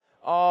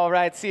All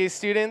right, CA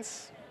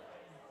students.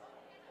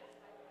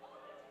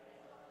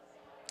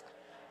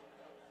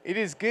 It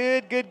is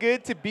good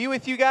to be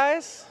with you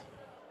guys.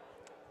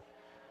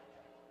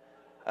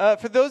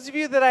 For those of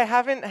you that I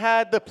haven't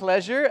had the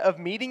pleasure of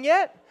meeting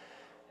yet,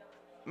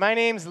 my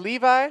name's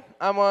Levi.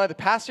 I'm one of the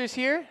pastors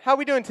here. How are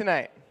we doing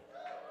tonight?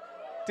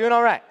 Doing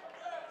all right?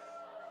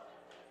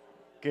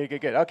 Good.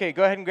 Okay,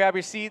 go ahead and grab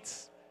your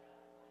seats.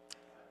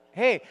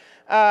 Hey,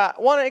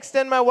 want to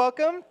extend my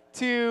welcome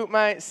to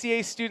my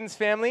CA students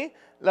family.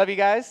 Love you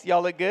guys.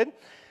 Y'all look good.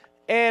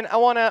 And I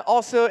want to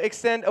also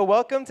extend a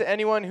welcome to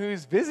anyone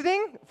who's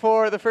visiting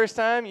for the first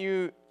time.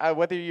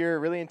 Whether you're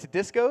really into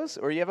discos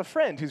or you have a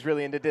friend who's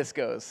really into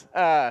discos.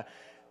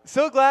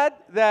 So glad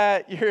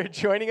that you're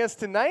joining us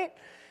tonight.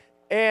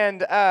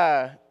 And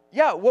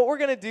what we're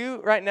going to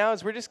do right now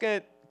is we're just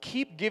going to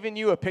keep giving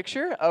you a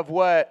picture of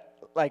what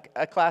like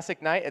a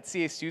classic night at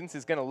CA Students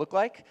is going to look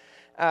like.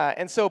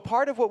 And so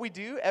part of what we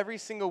do every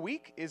single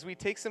week is we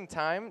take some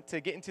time to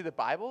get into the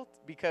Bible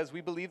because we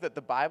believe that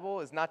the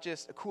Bible is not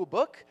just a cool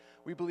book,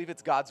 we believe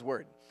it's God's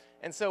Word.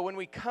 And so when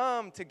we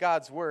come to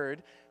God's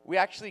Word, we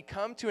actually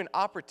come to an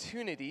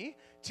opportunity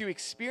to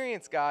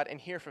experience God and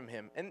hear from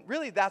Him. And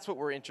really that's what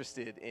we're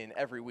interested in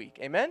every week.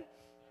 Amen?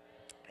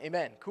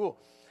 Amen. Cool.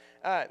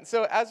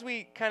 So as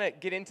we kind of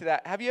get into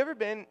that, have you ever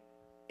been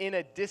in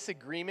a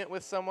disagreement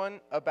with someone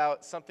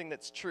about something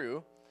that's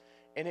true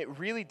and it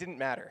really didn't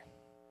matter?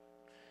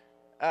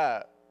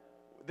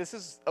 This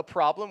is a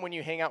problem when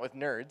you hang out with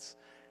nerds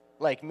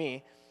like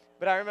me.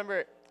 But I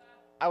remember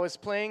I was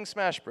playing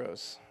Smash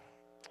Bros.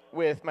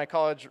 With my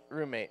college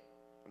roommate.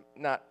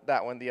 Not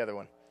that one, the other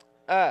one.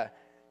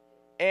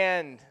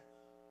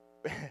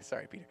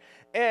 Sorry, Peter.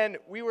 And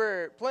we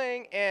were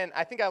playing, and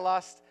I think I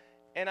lost,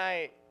 and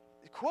I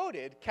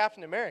quoted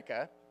Captain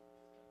America,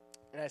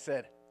 and I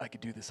said, I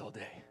could do this all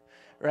day,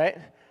 right?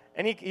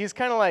 And he's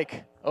kind of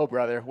like, oh,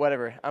 brother,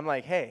 whatever. I'm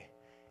like, hey,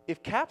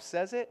 if Cap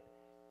says it,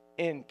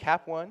 in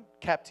Cap 1,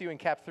 Cap 2, and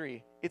Cap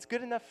 3, it's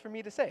good enough for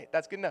me to say.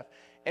 That's good enough.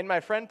 And my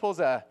friend pulls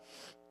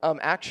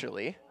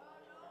actually,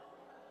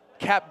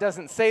 Cap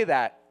doesn't say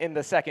that in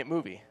the second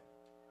movie.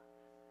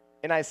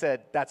 And I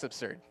said, that's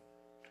absurd.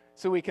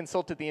 So we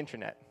consulted the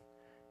internet,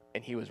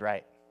 and he was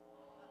right.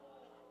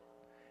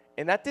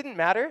 And that didn't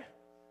matter,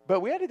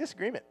 but we had a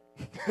disagreement.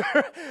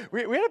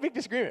 we had a big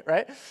disagreement,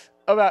 right?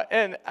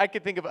 And I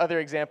could think of other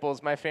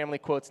examples. My family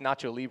quotes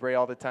Nacho Libre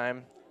all the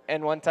time.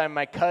 And one time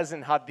my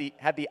cousin had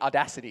the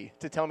audacity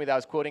to tell me that I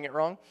was quoting it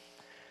wrong.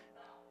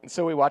 And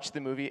so we watched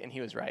the movie, and he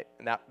was right.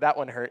 And that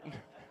one hurt.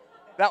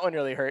 That one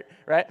really hurt,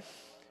 right?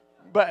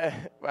 But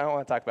I don't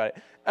want to talk about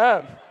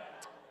it.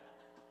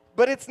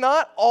 But it's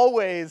not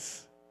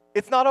always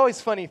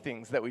funny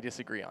things that we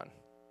disagree on,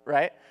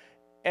 right?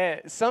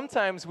 And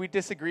sometimes we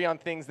disagree on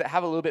things that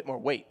have a little bit more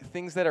weight,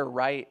 things that are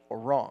right or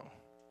wrong,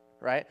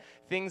 right?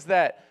 Things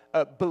that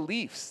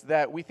beliefs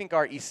that we think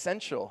are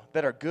essential,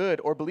 that are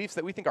good, or beliefs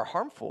that we think are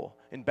harmful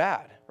and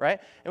bad, right?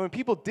 And when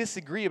people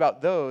disagree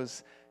about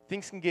those,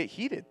 things can get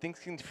heated. Things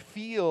can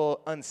feel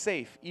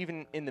unsafe,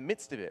 even in the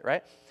midst of it,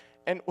 right?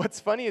 And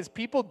what's funny is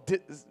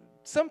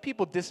some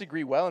people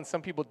disagree well, and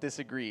some people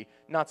disagree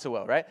not so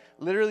well, right?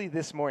 Literally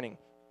this morning,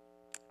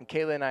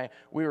 Kayla and I,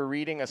 we were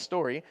reading a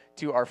story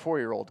to our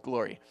 4-year-old,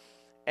 Glory.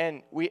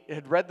 And we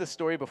had read the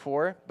story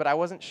before, but I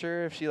wasn't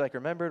sure if she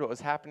remembered what was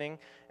happening.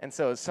 And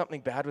so something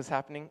bad was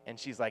happening, and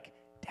she's like,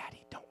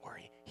 Daddy, don't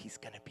worry, he's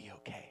going to be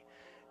okay.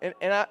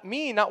 And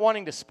me not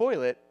wanting to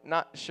spoil it,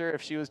 not sure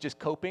if she was just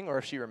coping or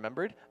if she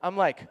remembered, I'm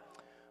like,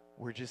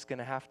 we're just going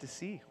to have to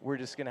see. We're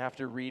just going to have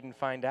to read and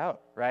find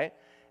out, right?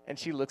 And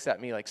she looks at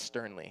me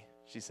sternly.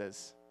 She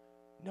says,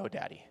 no,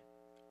 Daddy,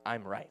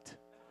 I'm right.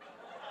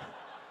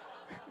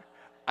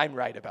 I'm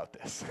right about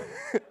this.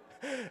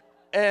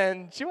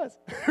 And she was.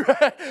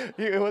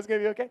 It was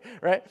going to be okay,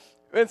 right?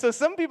 And so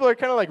some people are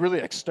kind of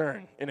really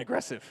stern and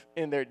aggressive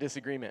in their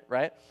disagreement,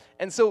 right?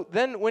 And so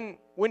then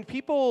when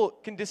people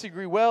can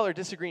disagree well or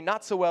disagree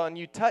not so well, and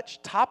you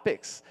touch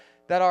topics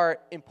that are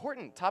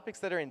important, topics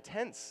that are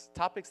intense,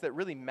 topics that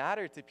really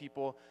matter to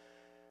people,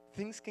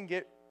 things can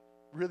get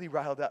really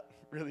riled up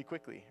really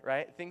quickly,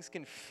 right? Things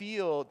can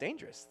feel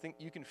dangerous.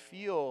 You can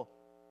feel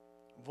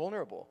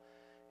vulnerable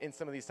in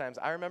some of these times.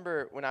 I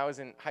remember when I was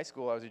in high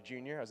school, I was a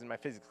junior, I was in my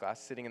physics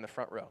class sitting in the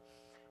front row.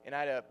 And I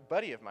had a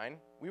buddy of mine,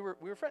 we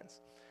were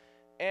friends.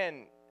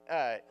 And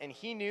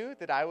he knew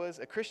that I was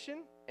a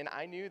Christian, and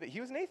I knew that he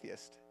was an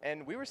atheist.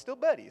 And we were still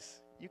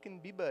buddies. You can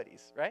be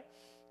buddies, right?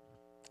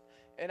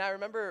 And I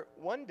remember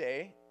one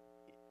day,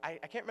 I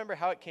can't remember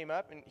how it came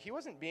up, and he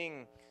wasn't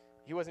being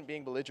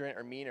belligerent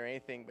or mean or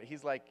anything, but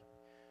he's like,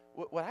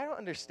 what I don't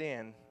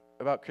understand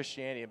about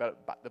Christianity,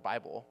 about the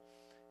Bible,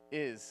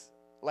 is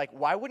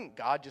why wouldn't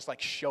God just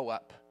show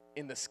up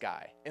in the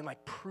sky and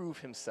prove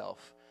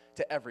himself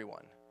to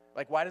everyone?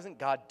 Why doesn't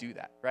God do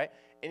that, right?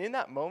 And in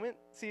that moment,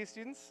 CA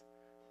students,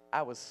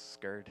 I was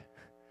scared,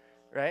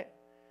 right?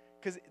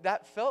 Because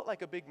that felt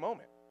like a big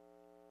moment.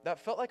 That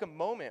felt like a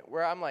moment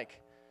where I'm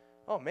like,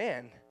 oh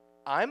man,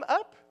 I'm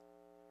up?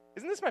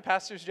 Isn't this my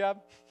pastor's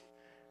job,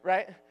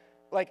 right?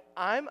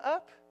 I'm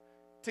up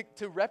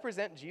to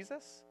represent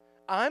Jesus.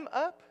 I'm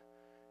up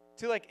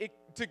to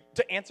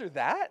to answer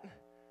that?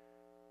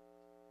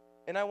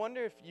 And I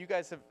wonder if you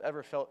guys have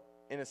ever felt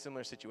in a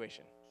similar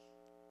situation.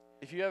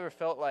 If you ever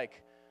felt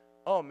like,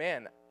 oh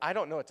man, I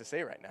don't know what to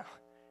say right now.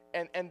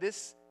 And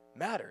this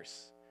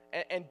matters.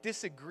 And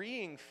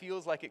disagreeing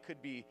feels like it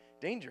could be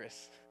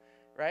dangerous,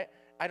 right?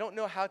 I don't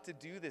know how to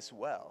do this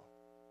well.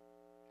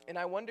 And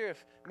I wonder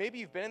if maybe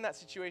you've been in that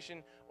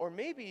situation, or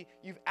maybe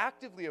you've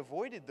actively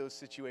avoided those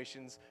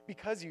situations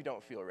because you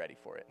don't feel ready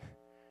for it,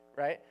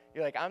 right?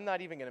 You're like, I'm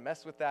not even going to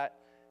mess with that.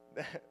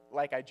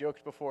 Like I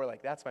joked before,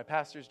 like that's my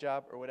pastor's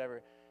job or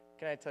whatever.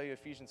 Can I tell you,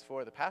 Ephesians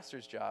 4, the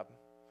pastor's job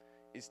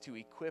is to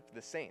equip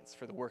the saints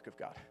for the work of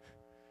God.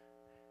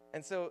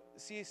 And so,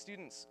 CA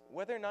students,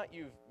 whether or not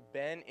you've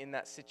been in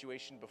that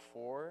situation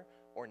before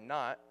or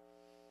not,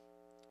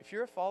 if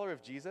you're a follower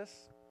of Jesus,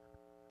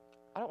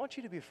 I don't want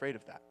you to be afraid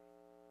of that.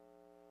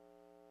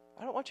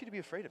 I don't want you to be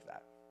afraid of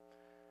that.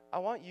 I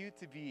want you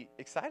to be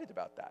excited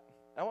about that.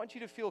 I want you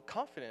to feel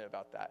confident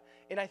about that.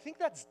 And I think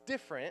that's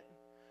different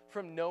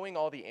from knowing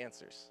all the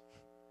answers.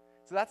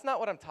 So that's not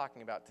what I'm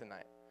talking about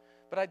tonight.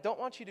 But I don't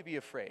want you to be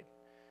afraid.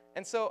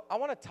 And so I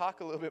want to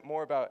talk a little bit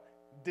more about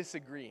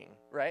disagreeing,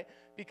 right?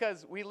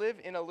 Because we live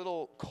in a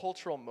little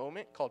cultural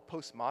moment called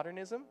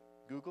postmodernism.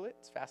 Google it,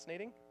 it's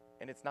fascinating,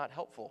 and it's not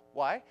helpful.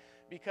 Why?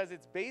 Because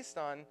it's based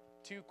on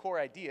two core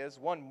ideas,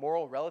 one,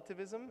 moral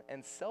relativism,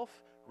 and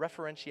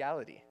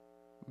self-referentiality.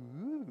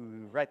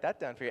 Ooh, write that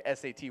down for your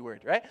SAT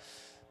word, right?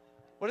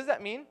 What does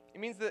that mean? It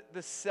means that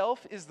the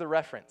self is the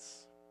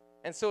reference.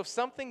 And so if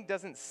something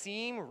doesn't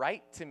seem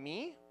right to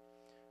me,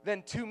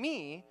 then to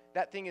me,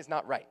 that thing is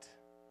not right.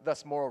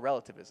 Thus, moral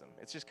relativism.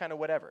 It's just kind of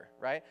whatever,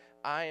 right?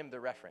 I am the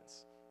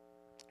reference.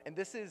 And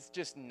this is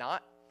just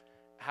not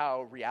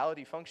how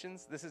reality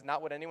functions. This is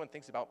not what anyone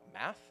thinks about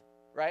math,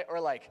 right? Or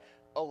like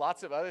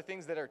lots of other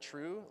things that are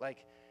true.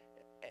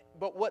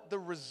 But what the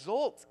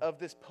result of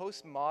this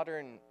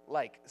postmodern,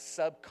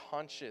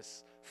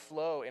 subconscious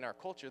flow in our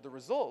culture, the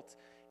result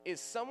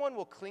is someone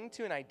will cling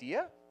to an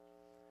idea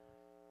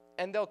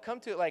and they'll come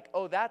to it like,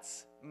 oh,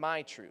 that's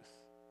my truth,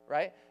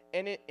 right?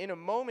 And in a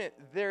moment,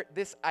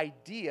 this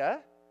idea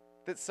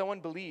that someone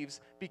believes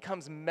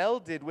becomes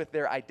melded with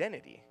their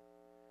identity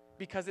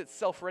because it's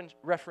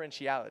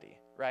self-referentiality,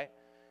 right?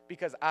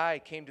 Because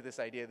I came to this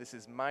idea, this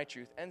is my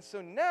truth. And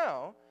so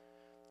now,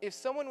 if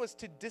someone was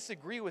to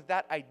disagree with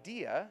that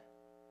idea,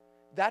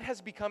 that has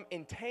become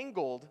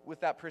entangled with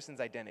that person's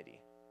identity.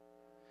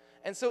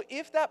 And so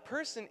if that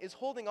person is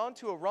holding on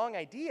to a wrong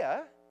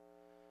idea,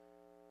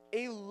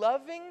 a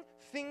loving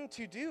thing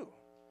to do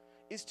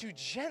is to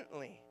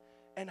gently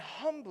and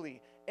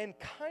humbly and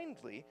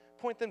kindly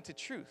point them to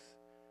truth.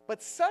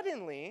 But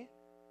suddenly,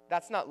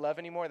 that's not love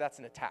anymore, that's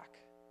an attack.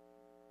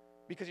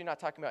 Because you're not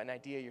talking about an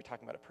idea, you're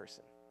talking about a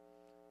person.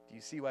 Do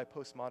you see why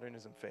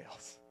postmodernism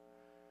fails?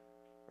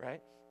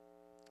 Right?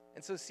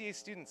 And so CA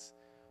students,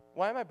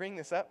 why am I bringing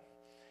this up?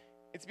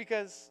 It's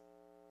because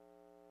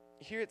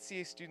here at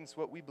CA students,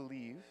 what we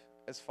believe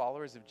as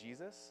followers of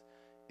Jesus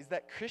is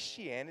that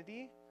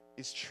Christianity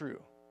is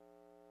true.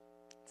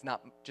 It's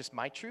not just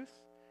my truth.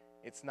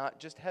 It's not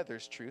just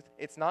Heather's truth.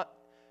 It's not,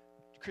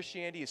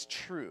 Christianity is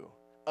true,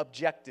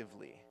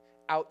 objectively,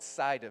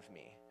 outside of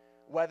me.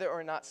 Whether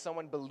or not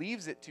someone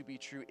believes it to be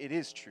true, it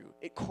is true.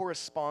 It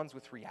corresponds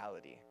with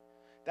reality.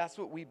 That's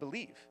what we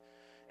believe.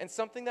 And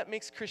something that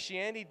makes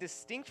Christianity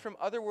distinct from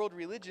other world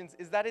religions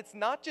is that it's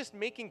not just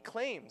making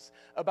claims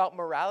about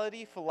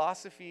morality,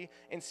 philosophy,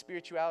 and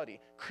spirituality.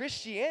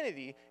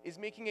 Christianity is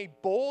making a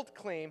bold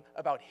claim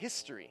about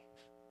history.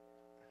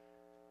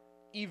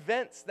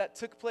 Events that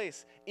took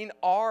place in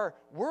our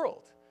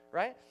world,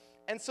 right?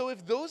 And so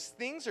if those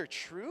things are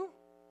true,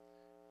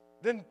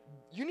 then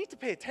you need to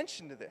pay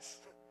attention to this,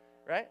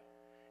 right?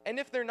 And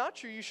if they're not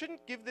true, you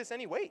shouldn't give this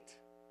any weight,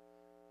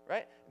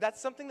 right?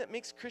 That's something that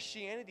makes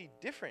Christianity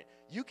different.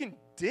 You can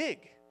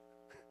dig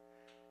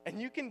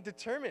and you can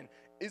determine,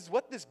 is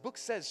what this book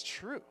says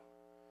true,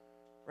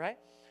 right?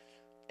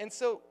 And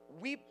so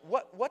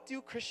what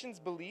do Christians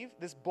believe?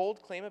 This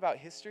bold claim about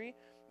history,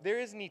 there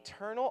is an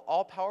eternal,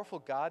 all-powerful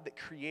God that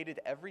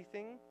created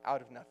everything out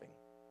of nothing.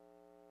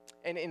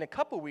 And in a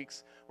couple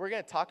weeks, we're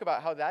going to talk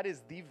about how that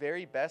is the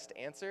very best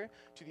answer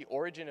to the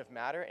origin of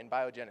matter and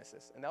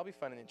biogenesis. And that'll be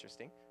fun and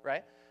interesting,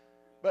 right?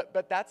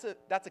 But that's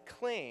a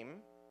claim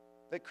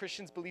that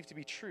Christians believe to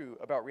be true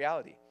about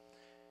reality.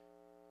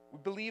 We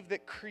believe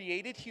that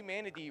created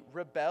humanity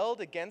rebelled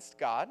against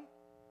God,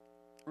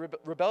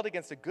 rebelled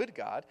against a good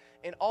God,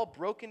 and all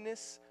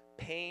brokenness,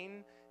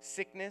 pain,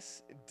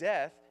 sickness,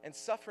 death, and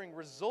suffering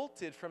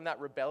resulted from that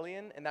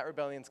rebellion, and that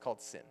rebellion is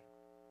called sin.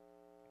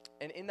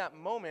 And in that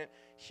moment,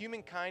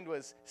 humankind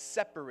was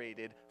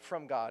separated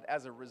from God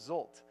as a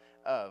result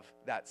of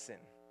that sin.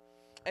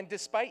 And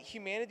despite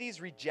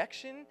humanity's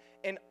rejection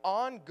and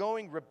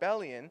ongoing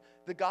rebellion,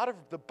 the God of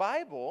the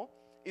Bible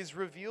is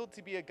revealed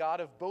to be a God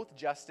of both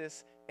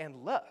justice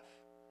and love.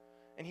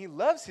 And he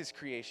loves his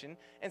creation,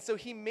 and so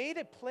he made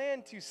a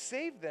plan to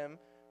save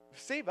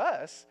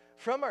us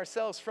from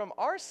ourselves, from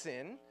our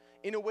sin,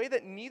 in a way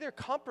that neither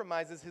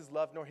compromises his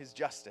love nor his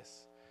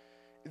justice.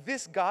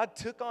 This God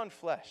took on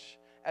flesh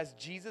as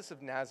Jesus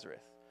of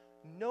Nazareth.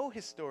 No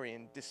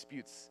historian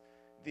disputes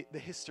the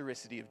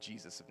historicity of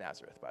Jesus of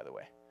Nazareth, by the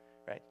way,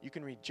 right? You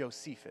can read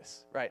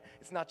Josephus, right?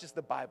 It's not just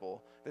the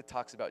Bible that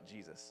talks about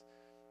Jesus.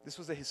 This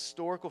was a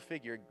historical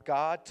figure.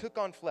 God took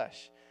on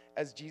flesh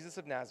as Jesus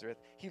of Nazareth.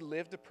 He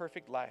lived a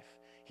perfect life.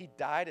 He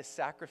died a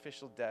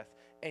sacrificial death,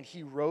 and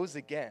he rose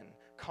again,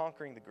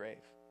 conquering the grave.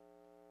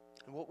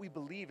 And what we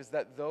believe is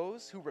that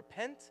those who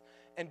repent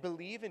and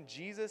believe in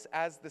Jesus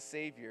as the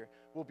Savior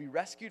will be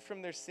rescued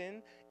from their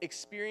sin,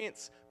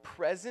 experience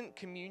present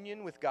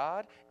communion with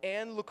God,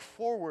 and look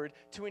forward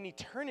to an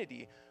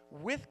eternity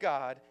with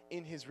God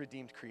in his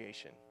redeemed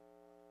creation.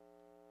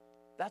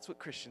 That's what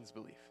Christians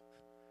believe.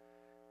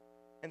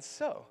 And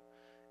so,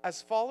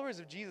 as followers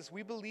of Jesus,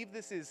 we believe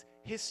this is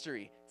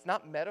history. It's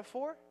not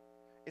metaphor.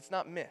 It's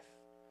not myth.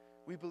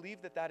 We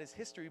believe that that is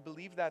history. We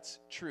believe that's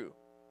true.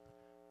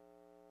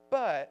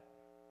 But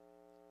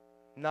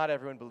not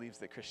everyone believes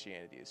that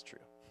Christianity is true.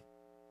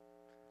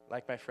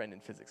 Like my friend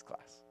in physics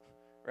class,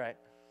 right?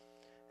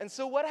 And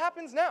so what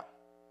happens now?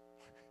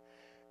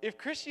 If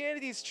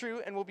Christianity is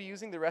true, and we'll be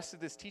using the rest of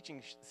this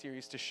teaching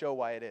series to show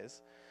why it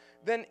is,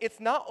 then it's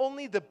not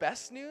only the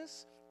best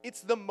news,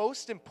 it's the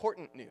most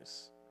important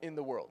news in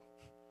the world.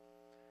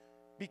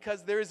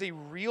 Because there is a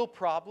real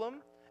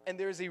problem, and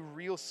there is a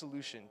real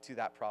solution to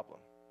that problem.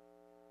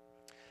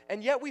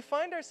 And yet we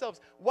find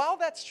ourselves, while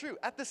that's true,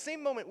 at the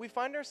same moment, we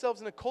find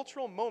ourselves in a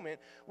cultural moment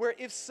where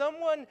if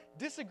someone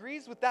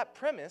disagrees with that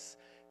premise,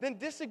 then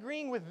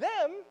disagreeing with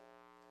them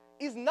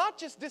is not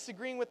just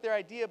disagreeing with their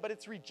idea, but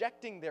it's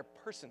rejecting their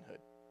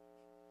personhood.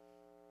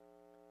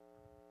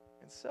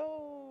 And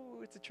so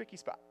it's a tricky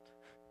spot.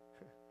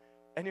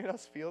 Anyone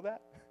else feel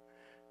that?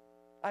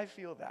 I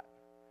feel that.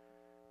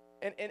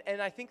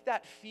 And I think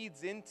that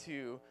feeds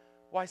into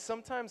why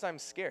sometimes I'm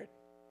scared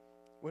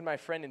when my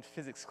friend in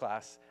physics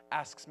class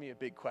asks me a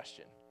big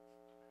question.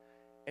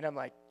 And I'm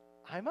like,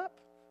 I'm up.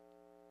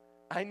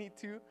 I need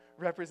to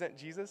represent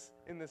Jesus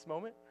in this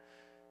moment.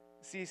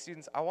 See,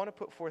 students, I want to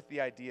put forth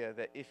the idea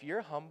that if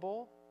you're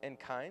humble and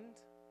kind,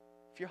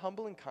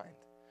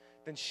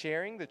 then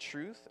sharing the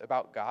truth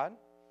about God,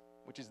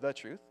 which is the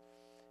truth,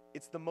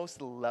 it's the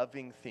most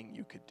loving thing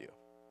you could do.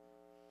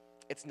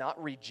 It's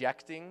not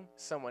rejecting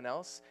someone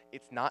else.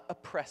 It's not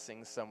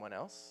oppressing someone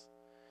else.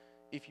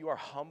 If you are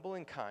humble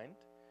and kind,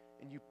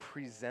 and you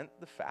present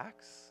the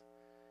facts,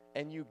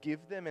 and you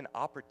give them an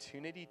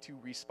opportunity to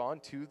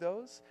respond to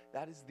those,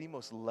 that is the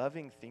most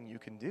loving thing you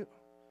can do.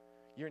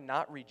 You're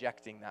not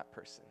rejecting that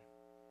person.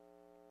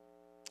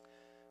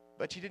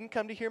 But you didn't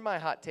come to hear my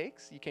hot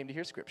takes. You came to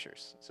hear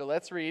scriptures. So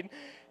let's read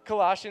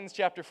Colossians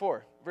chapter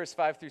 4, verse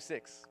 5 through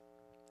 6.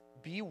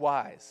 Be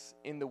wise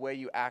in the way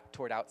you act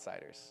toward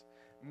outsiders.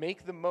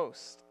 Make the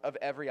most of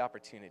every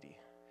opportunity.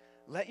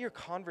 Let your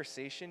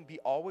conversation be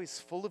always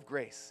full of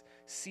grace,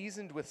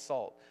 seasoned with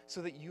salt,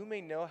 so that you may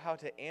know how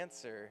to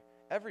answer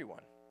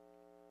everyone.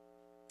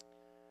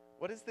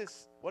 What is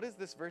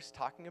this verse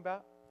talking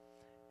about?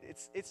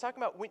 It's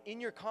talking about when in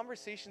your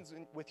conversations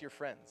with your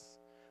friends,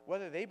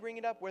 whether they bring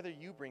it up, whether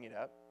you bring it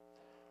up,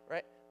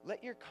 right?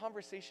 Let your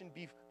conversation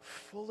be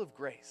full of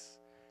grace.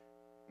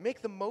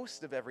 Make the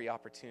most of every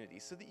opportunity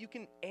so that you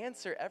can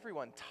answer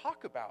everyone.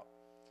 Talk about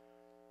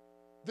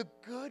the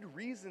good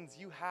reasons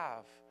you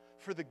have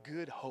for the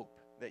good hope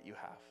that you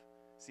have,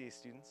 CA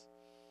students.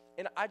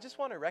 And I just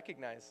want to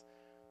recognize,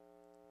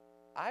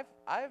 I've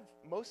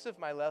most of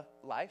my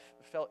life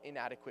felt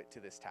inadequate to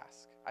this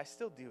task. I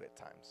still do at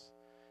times.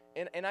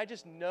 And I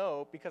just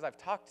know, because I've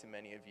talked to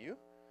many of you,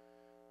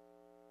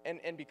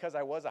 and because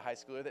I was a high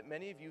schooler, that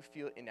many of you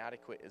feel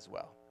inadequate as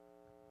well.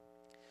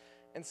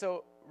 And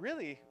so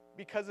really,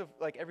 because of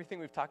like everything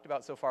we've talked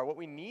about so far, what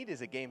we need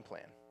is a game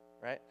plan,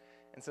 right?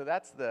 And so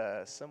that's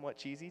the somewhat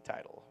cheesy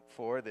title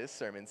for this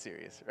sermon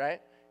series,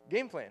 right?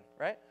 Game plan,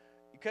 right?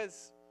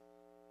 Because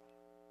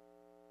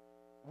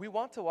we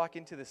want to walk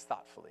into this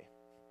thoughtfully.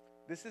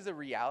 This is a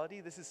reality.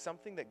 This is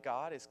something that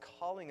God is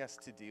calling us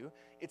to do.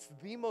 It's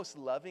the most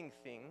loving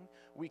thing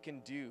we can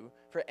do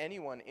for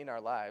anyone in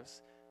our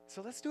lives.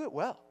 So let's do it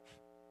well.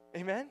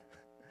 Amen?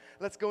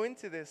 Let's go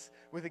into this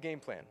with a game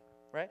plan,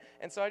 right?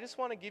 And so I just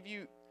want to give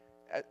you,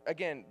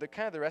 again,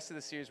 the rest of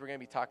the series, we're going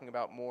to be talking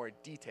about more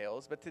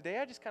details, but today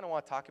I just kind of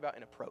want to talk about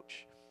an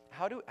approach.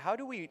 How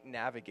do we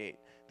navigate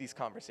these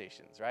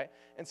conversations, right?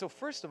 And so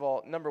first of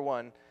all, number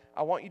one,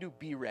 I want you to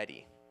be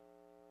ready.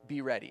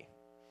 Be ready.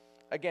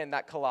 Again,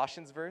 that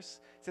Colossians verse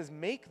says,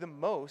 make the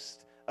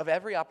most of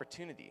every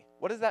opportunity.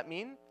 What does that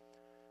mean?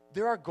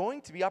 There are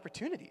going to be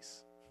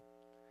opportunities.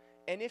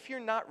 And if you're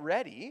not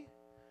ready,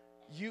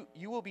 you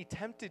will be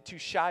tempted to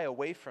shy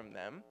away from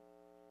them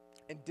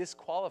and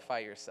disqualify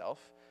yourself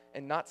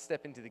and not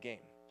step into the game,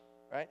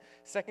 right?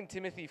 2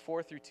 Timothy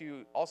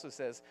 4-2 also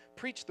says,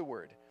 preach the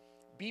word.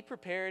 Be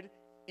prepared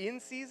in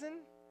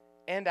season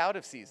and out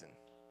of season.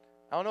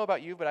 I don't know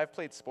about you, but I've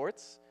played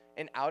sports,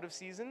 and out of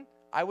season,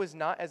 I was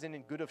not as in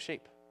good of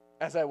shape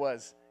as I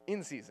was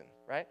in season,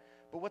 right?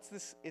 But what's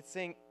this? It's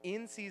saying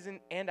in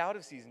season and out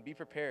of season, be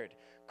prepared.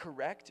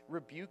 Correct,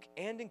 rebuke,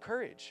 and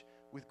encourage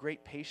with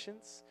great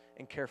patience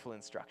and careful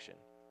instruction.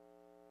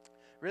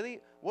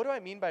 Really, what do I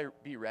mean by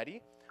be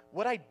ready?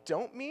 What I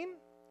don't mean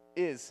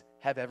is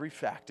have every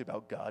fact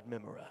about God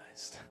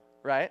memorized,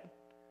 right?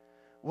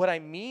 What I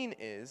mean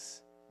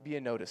is be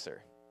a noticer.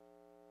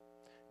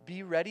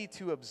 Be ready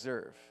to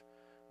observe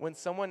when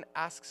someone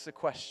asks a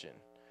question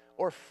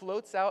or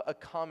floats out a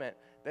comment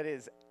that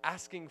is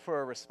asking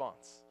for a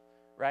response,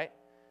 right?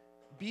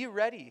 Be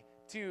ready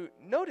to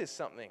notice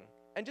something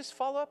and just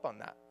follow up on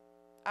that.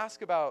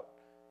 Ask about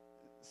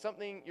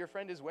something your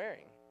friend is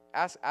wearing.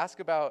 Ask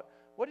about,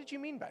 what did you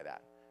mean by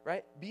that,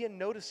 right? Be a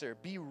noticer.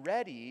 Be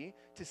ready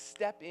to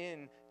step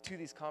in to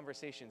these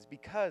conversations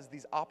because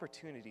these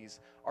opportunities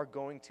are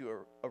going to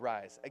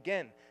arise.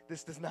 Again,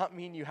 this does not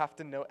mean you have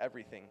to know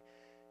everything.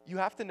 You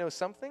have to know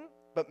something,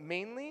 but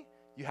mainly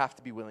you have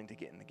to be willing to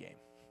get in the game.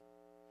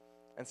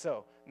 And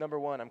so, number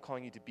one, I'm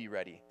calling you to be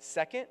ready.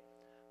 Second,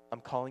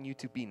 I'm calling you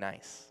to be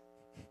nice.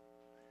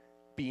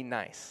 Be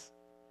nice.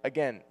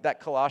 Again,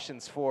 that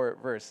Colossians 4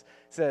 verse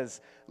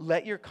says,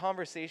 let your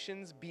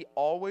conversations be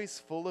always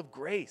full of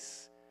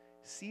grace,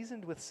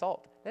 seasoned with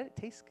salt. Let it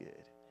taste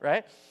good,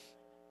 right?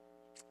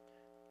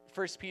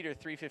 1 Peter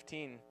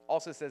 3:15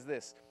 also says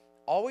this,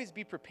 always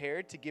be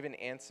prepared to give an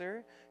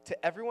answer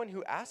to everyone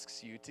who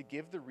asks you to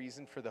give the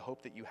reason for the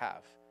hope that you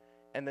have.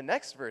 And the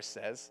next verse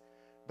says,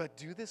 but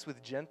do this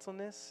with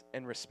gentleness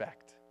and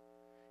respect,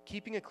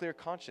 keeping a clear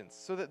conscience,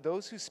 so that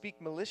those who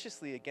speak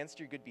maliciously against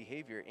your good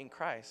behavior in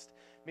Christ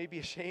may be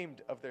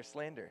ashamed of their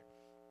slander.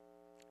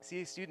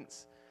 See,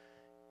 students,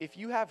 if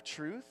you have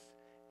truth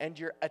and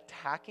you're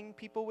attacking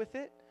people with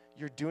it,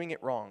 you're doing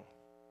it wrong.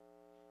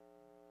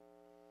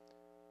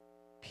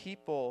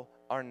 People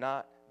are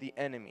not the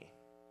enemy.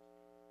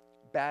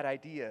 Bad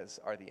ideas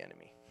are the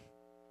enemy.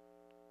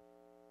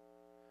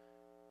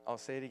 I'll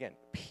say it again.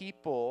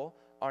 People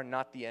are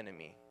not the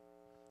enemy.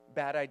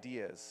 Bad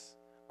ideas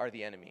are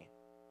the enemy.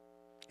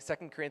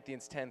 2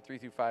 Corinthians 10,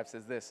 3-5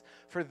 says this,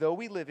 for though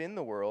we live in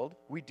the world,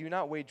 we do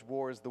not wage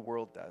war as the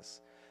world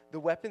does. The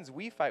weapons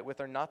we fight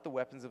with are not the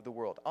weapons of the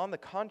world. On the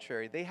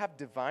contrary, they have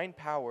divine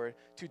power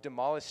to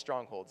demolish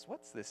strongholds.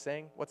 What's this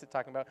saying? What's it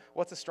talking about?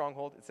 What's a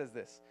stronghold? It says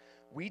this,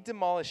 we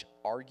demolish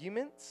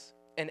arguments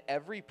and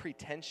every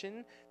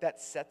pretension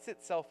that sets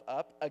itself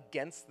up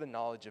against the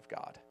knowledge of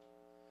God.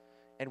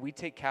 And we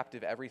take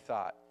captive every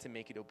thought to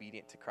make it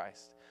obedient to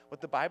Christ. What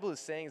the Bible is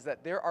saying is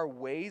that there are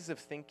ways of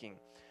thinking.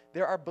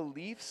 There are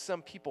beliefs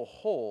some people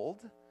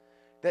hold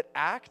that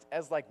act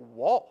as like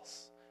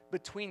walls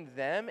between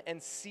them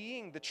and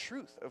seeing the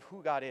truth of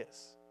who God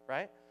is,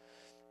 right?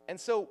 And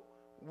so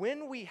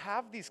when we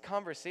have these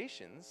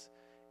conversations,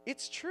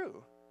 it's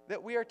true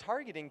that we are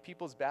targeting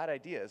people's bad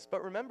ideas.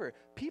 But remember,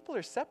 people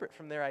are separate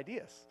from their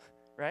ideas,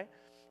 right?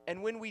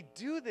 And when we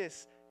do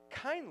this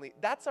kindly,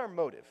 that's our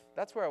motive.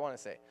 That's where I want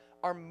to say.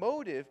 Our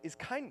motive is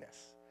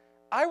kindness.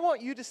 I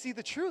want you to see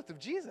the truth of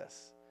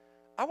Jesus.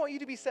 I want you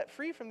to be set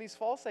free from these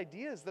false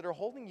ideas that are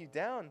holding you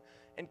down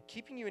and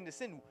keeping you into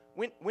sin.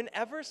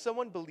 Whenever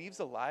someone believes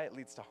a lie, it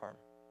leads to harm.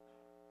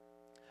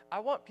 I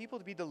want people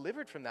to be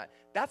delivered from that.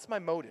 That's my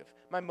motive.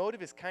 My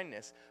motive is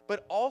kindness.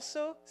 But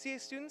also, CA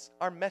students,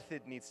 our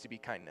method needs to be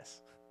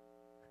kindness.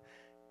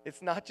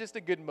 It's not just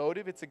a good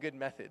motive, it's a good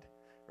method,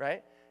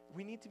 right?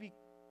 We need to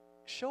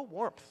show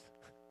warmth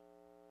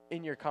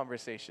in your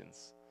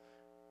conversations,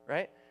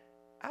 right?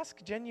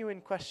 Ask genuine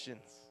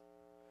questions.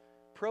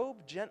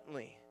 Probe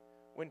gently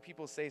when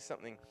people say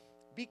something.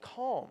 Be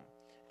calm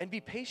and be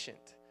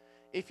patient.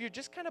 If you're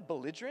just kind of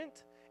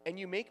belligerent and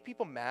you make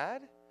people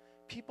mad,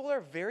 people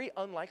are very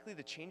unlikely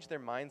to change their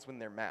minds when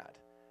they're mad.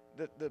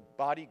 The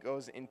body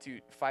goes into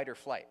fight or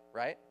flight,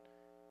 right?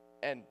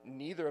 And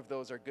neither of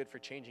those are good for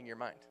changing your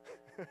mind,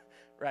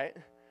 right?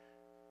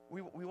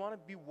 We want to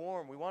be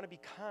warm. We want to be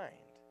kind,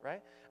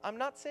 right? I'm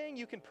not saying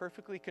you can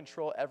perfectly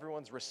control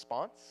everyone's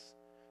response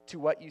to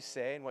what you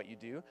say and what you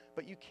do,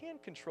 but you can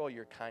control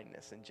your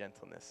kindness and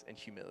gentleness and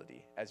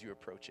humility as you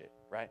approach it,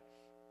 right?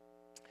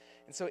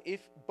 And so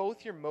if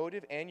both your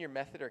motive and your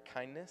method are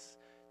kindness,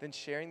 then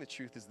sharing the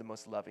truth is the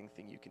most loving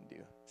thing you can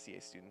do, CA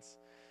students.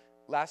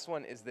 Last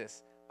one is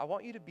this. I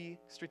want you to be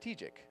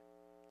strategic.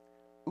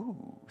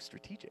 Ooh,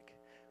 strategic.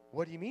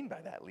 What do you mean by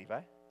that,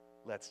 Levi?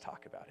 Let's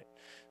talk about it.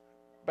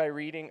 By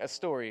reading a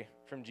story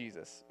from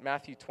Jesus,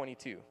 Matthew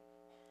 22,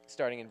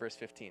 starting in verse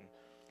 15.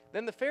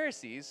 Then the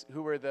Pharisees,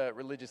 who were the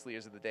religious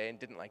leaders of the day and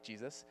didn't like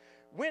Jesus,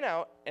 went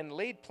out and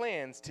laid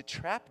plans to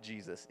trap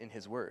Jesus in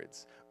his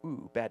words.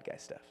 Ooh, bad guy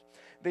stuff.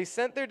 They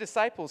sent their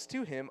disciples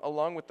to him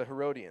along with the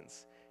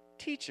Herodians.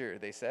 Teacher,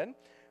 they said,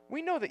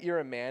 we know that you're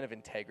a man of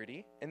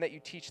integrity and that you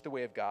teach the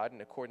way of God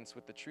in accordance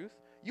with the truth.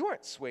 You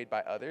aren't swayed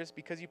by others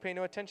because you pay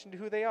no attention to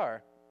who they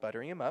are,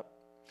 buttering him up.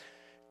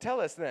 Tell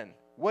us then,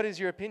 what is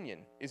your opinion?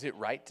 Is it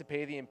right to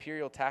pay the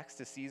imperial tax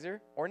to Caesar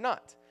or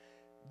not?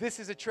 This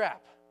is a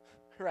trap,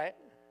 right?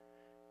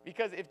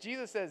 Because if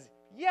Jesus says,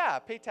 yeah,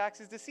 pay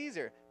taxes to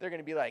Caesar, they're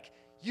going to be like,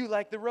 you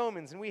like the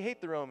Romans and we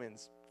hate the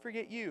Romans.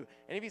 Forget you.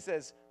 And if he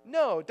says,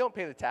 no, don't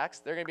pay the tax,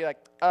 they're going to be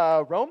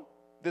like, Rome?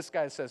 This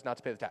guy says not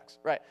to pay the tax,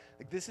 right?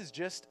 Like this is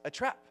just a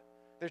trap.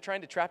 They're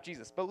trying to trap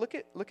Jesus. But look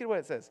at what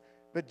it says.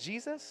 But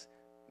Jesus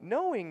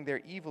knowing their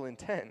evil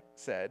intent,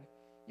 said,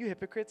 "You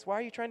hypocrites, why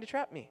are you trying to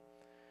trap me?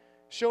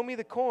 Show me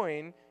the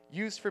coin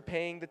used for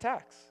paying the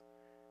tax."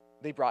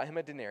 They brought him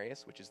a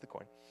denarius, which is the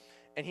coin,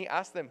 and he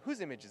asked them,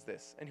 "Whose image is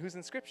this, and whose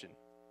inscription?"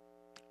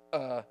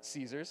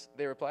 Caesar's,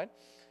 they replied.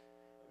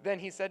 Then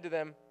he said to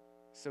them,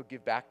 "So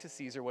give back to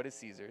Caesar what is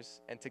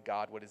Caesar's, and to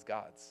God what is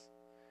God's."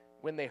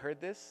 When they heard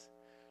this,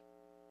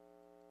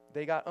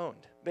 they got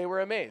owned. They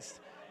were amazed.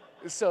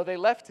 So they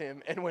left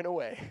him and went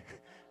away,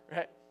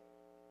 right?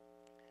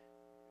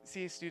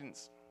 See,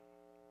 students,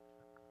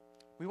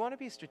 we want to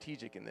be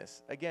strategic in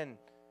this. Again,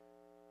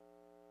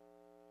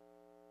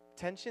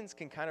 tensions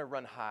can kind of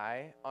run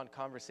high on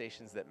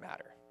conversations that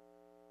matter.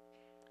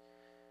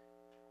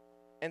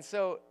 And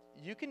so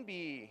you can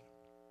be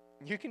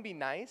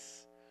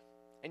nice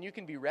and you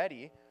can be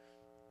ready,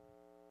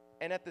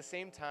 and at the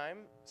same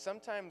time,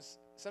 sometimes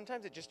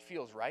it just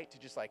feels right to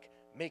just like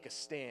make a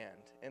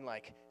stand and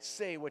like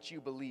say what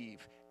you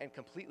believe and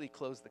completely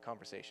close the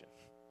conversation,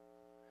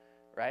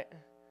 right?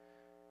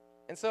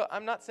 And so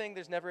I'm not saying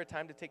there's never a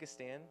time to take a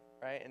stand,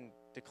 right, and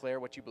declare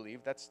what you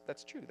believe.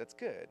 That's true. That's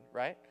good,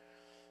 right?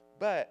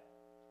 But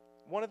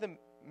one of the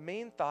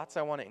main thoughts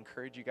I want to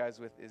encourage you guys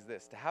with is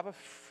this: to have a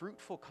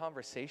fruitful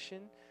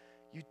conversation,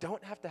 you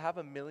don't have to have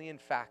a million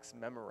facts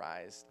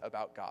memorized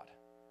about God,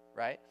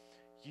 right?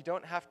 You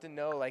don't have to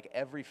know like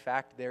every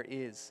fact there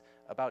is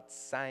about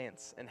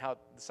science and how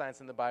the science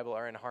and the Bible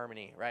are in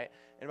harmony, right?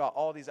 And about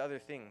all these other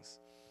things.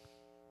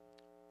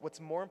 What's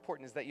more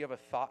important is that you have a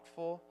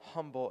thoughtful,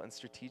 humble, and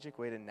strategic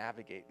way to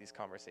navigate these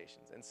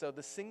conversations. And so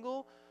the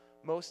single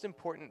most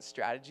important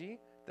strategy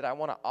that I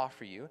want to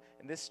offer you,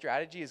 and this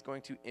strategy is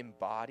going to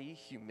embody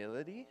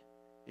humility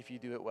if you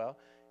do it well.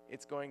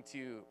 It's going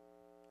to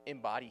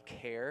embody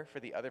care for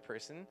the other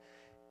person,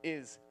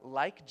 is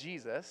like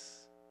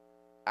Jesus,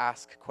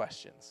 ask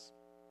questions.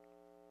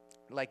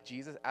 Like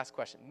Jesus, ask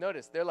questions.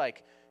 Notice, they're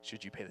like,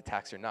 should you pay the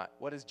tax or not?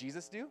 What does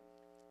Jesus do?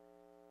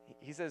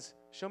 He says,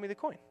 show me the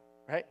coin,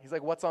 right? He's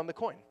like, what's on the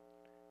coin?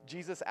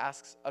 Jesus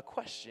asks a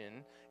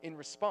question in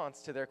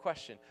response to their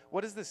question.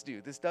 What does this do?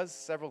 This does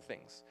several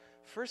things.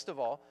 First of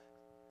all,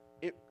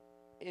 it,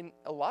 in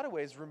a lot of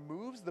ways,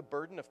 removes the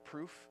burden of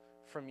proof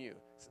from you.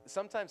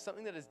 Sometimes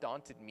something that has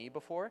daunted me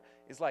before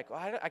is like, well,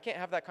 I can't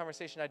have that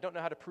conversation. I don't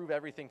know how to prove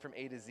everything from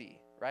A to Z,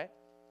 right?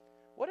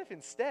 What if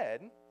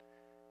instead,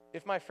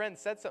 if my friend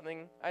said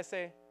something, I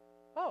say,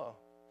 oh,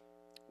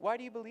 why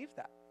do you believe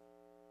that?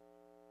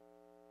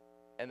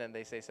 And then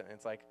they say something,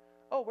 it's like,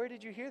 oh, where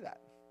did you hear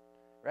that?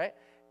 Right?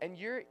 And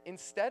you're,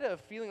 instead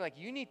of feeling like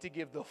you need to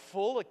give the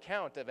full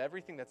account of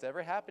everything that's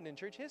ever happened in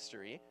church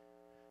history,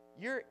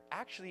 you're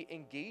actually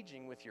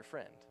engaging with your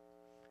friend.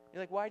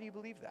 You're like, why do you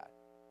believe that?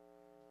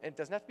 And it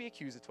doesn't have to be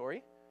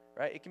accusatory,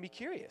 right? It can be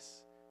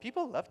curious.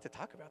 People love to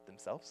talk about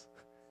themselves,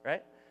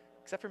 right?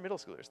 Except for middle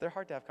schoolers. They're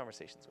hard to have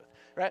conversations with,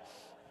 right?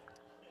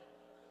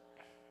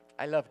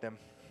 I love them,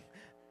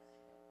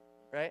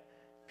 right?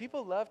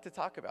 People love to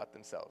talk about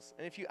themselves.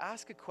 And if you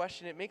ask a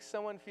question, it makes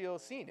someone feel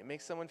seen. It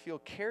makes someone feel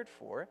cared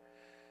for.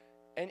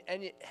 And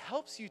it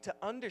helps you to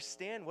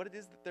understand what it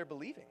is that they're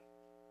believing,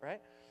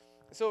 right?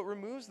 So it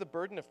removes the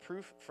burden of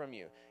proof from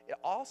you. It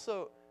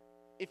also,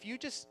 if you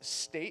just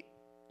state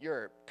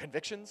your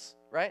convictions,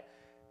 right,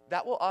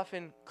 that will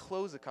often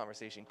close a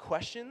conversation.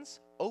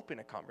 Questions open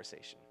a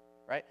conversation,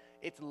 right?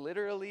 It's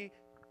literally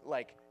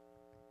like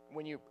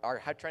when you are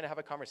trying to have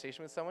a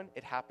conversation with someone,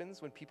 it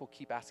happens when people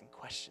keep asking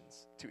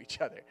questions to each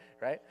other,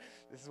 right?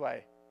 This is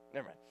why,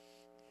 never mind.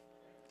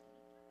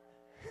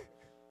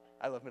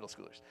 I love middle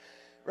schoolers,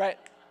 right?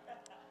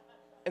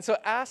 And so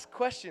ask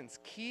questions.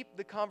 Keep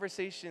the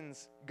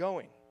conversations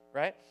going,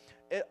 right?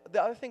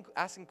 The other thing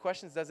asking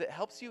questions does, it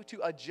helps you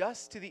to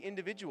adjust to the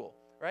individual,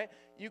 right?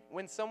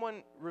 When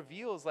someone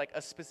reveals like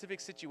a specific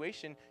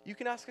situation, you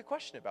can ask a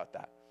question about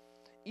that.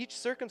 Each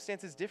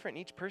circumstance is different.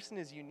 Each person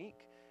is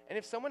unique. And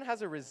if someone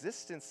has a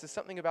resistance to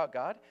something about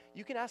God,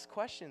 you can ask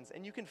questions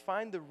and you can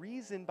find the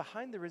reason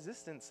behind the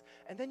resistance,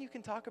 and then you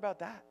can talk about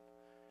that,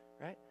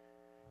 right?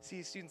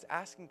 See, students,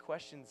 asking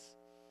questions,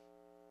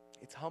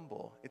 it's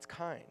humble, it's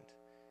kind.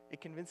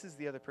 It convinces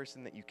the other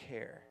person that you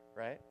care,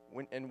 right?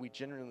 And we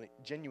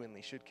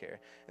genuinely should care.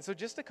 And so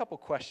just a couple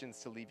questions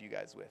to leave you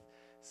guys with.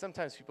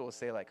 Sometimes people will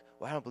say like,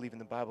 well, I don't believe in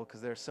the Bible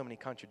because there are so many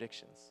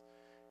contradictions.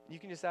 And you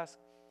can just ask,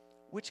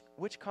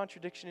 which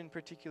contradiction in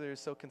particular is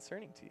so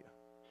concerning to you?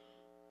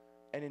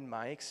 And in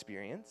my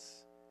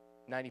experience,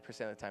 90%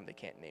 of the time they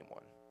can't name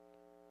one.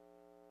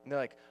 And they're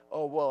like,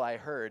 oh, well, I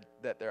heard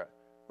that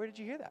where did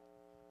you hear that?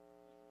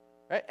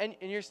 Right? And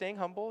you're staying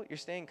humble, you're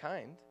staying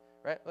kind,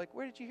 right? Like,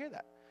 where did you hear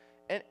that?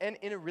 And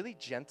in a really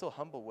gentle,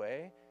 humble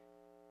way,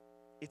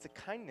 it's a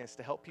kindness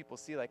to help people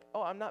see like,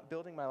 oh, I'm not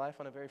building my life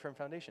on a very firm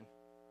foundation,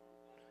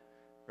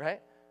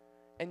 right?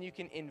 And you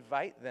can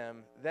invite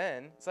them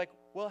then. It's like,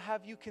 well,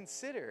 have you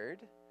considered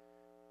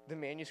the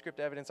manuscript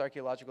evidence,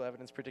 archaeological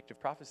evidence, predictive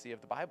prophecy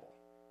of the Bible?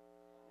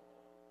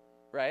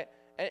 Right?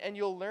 And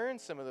you'll learn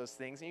some of those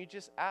things, and you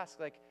just ask,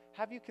 like,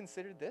 have you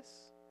considered this?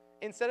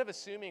 Instead of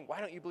assuming, why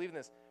don't you believe in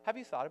this? Have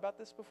you thought about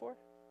this before?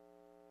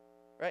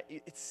 Right?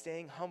 It's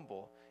staying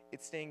humble.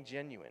 it's staying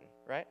genuine,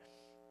 right?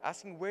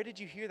 Asking, where did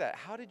you hear that?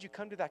 How did you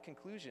come to that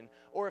conclusion?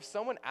 Or if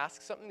someone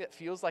asks something that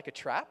feels like a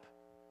trap,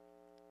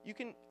 you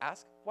can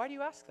ask, why do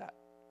you ask that?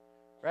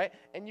 Right?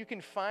 And you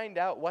can find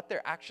out what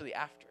they're actually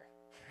after,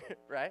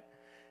 right?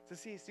 So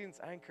see, students,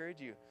 I encourage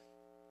you,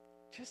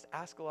 just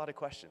ask a lot of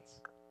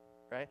questions,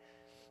 right?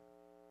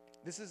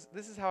 This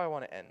is how I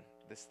want to end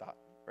this thought,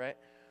 right?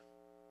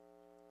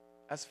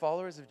 As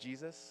followers of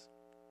Jesus,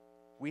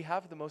 we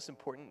have the most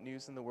important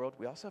news in the world.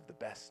 We also have the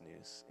best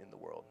news in the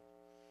world.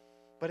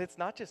 But it's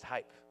not just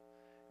hype.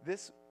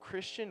 This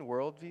Christian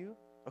worldview,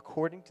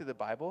 according to the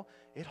Bible,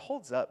 it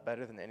holds up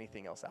better than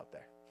anything else out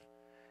there.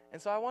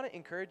 And so I want to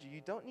encourage you,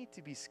 you don't need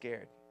to be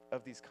scared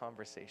of these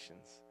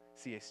conversations,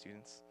 CA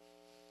students.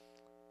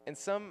 And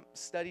some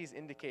studies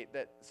indicate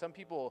that some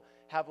people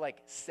have like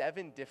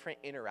 7 different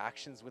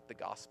interactions with the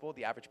gospel,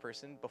 the average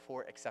person,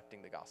 before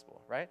accepting the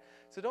gospel, right?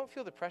 So don't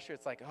feel the pressure.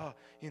 It's like, oh,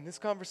 in this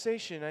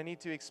conversation, I need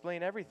to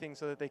explain everything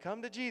so that they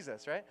come to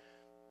Jesus, right?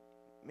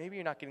 Maybe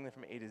you're not getting them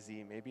from A to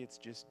Z. Maybe it's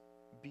just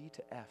B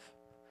to F,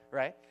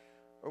 right?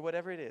 Or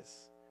whatever it is,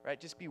 right?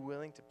 Just be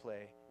willing to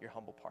play your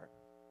humble part.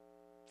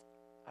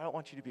 I don't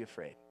want you to be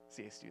afraid,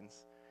 CA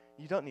students.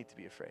 You don't need to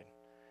be afraid.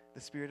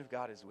 The Spirit of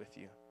God is with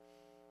you.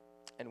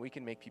 And we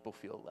can make people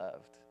feel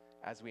loved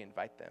as we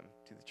invite them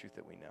to the truth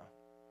that we know.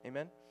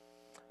 Amen?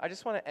 I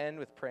just want to end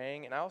with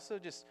praying, and I also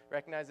just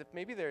recognize if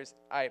maybe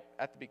I,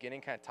 at the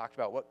beginning, kind of talked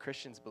about what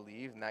Christians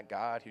believe and that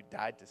God who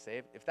died to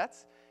save. If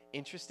that's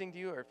interesting to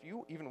you, or if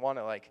you even want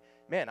to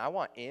man, I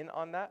want in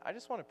on that, I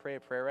just want to pray a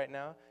prayer right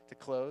now to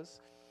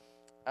close,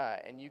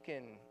 and you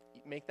can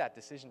make that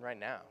decision right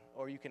now,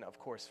 or you can, of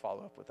course,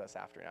 follow up with us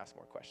after and ask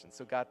more questions.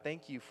 So God,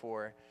 thank you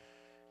for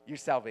your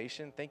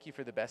salvation. Thank you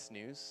for the best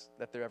news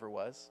that there ever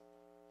was.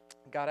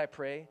 God, I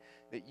pray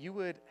that you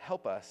would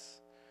help us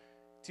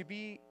to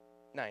be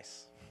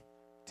nice,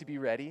 to be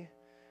ready,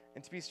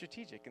 and to be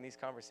strategic in these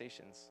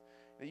conversations,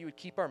 that you would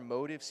keep our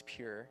motives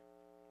pure,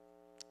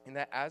 and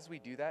that as we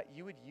do that,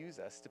 you would use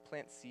us to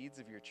plant seeds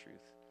of your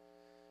truth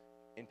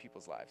in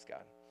people's lives,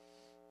 God.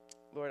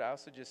 Lord, I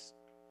also just,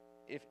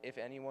 if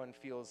anyone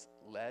feels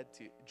led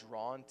to,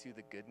 drawn to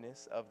the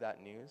goodness of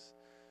that news,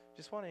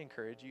 just want to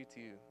encourage you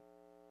to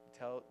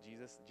tell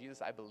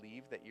Jesus, I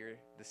believe that you're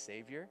the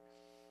Savior,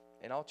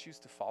 and I'll choose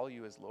to follow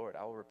you as Lord.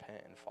 I will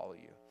repent and follow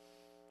you.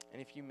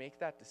 And if you make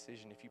that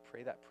decision, if you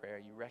pray that prayer,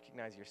 you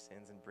recognize your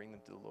sins and bring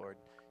them to the Lord,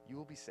 you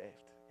will be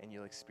saved and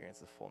you'll experience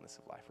the fullness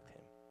of life with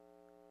him.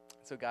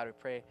 So God, we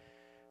pray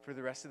for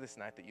the rest of this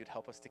night that you'd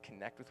help us to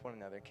connect with one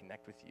another,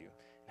 connect with you,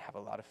 and have a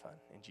lot of fun.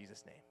 In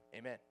Jesus' name,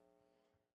 amen.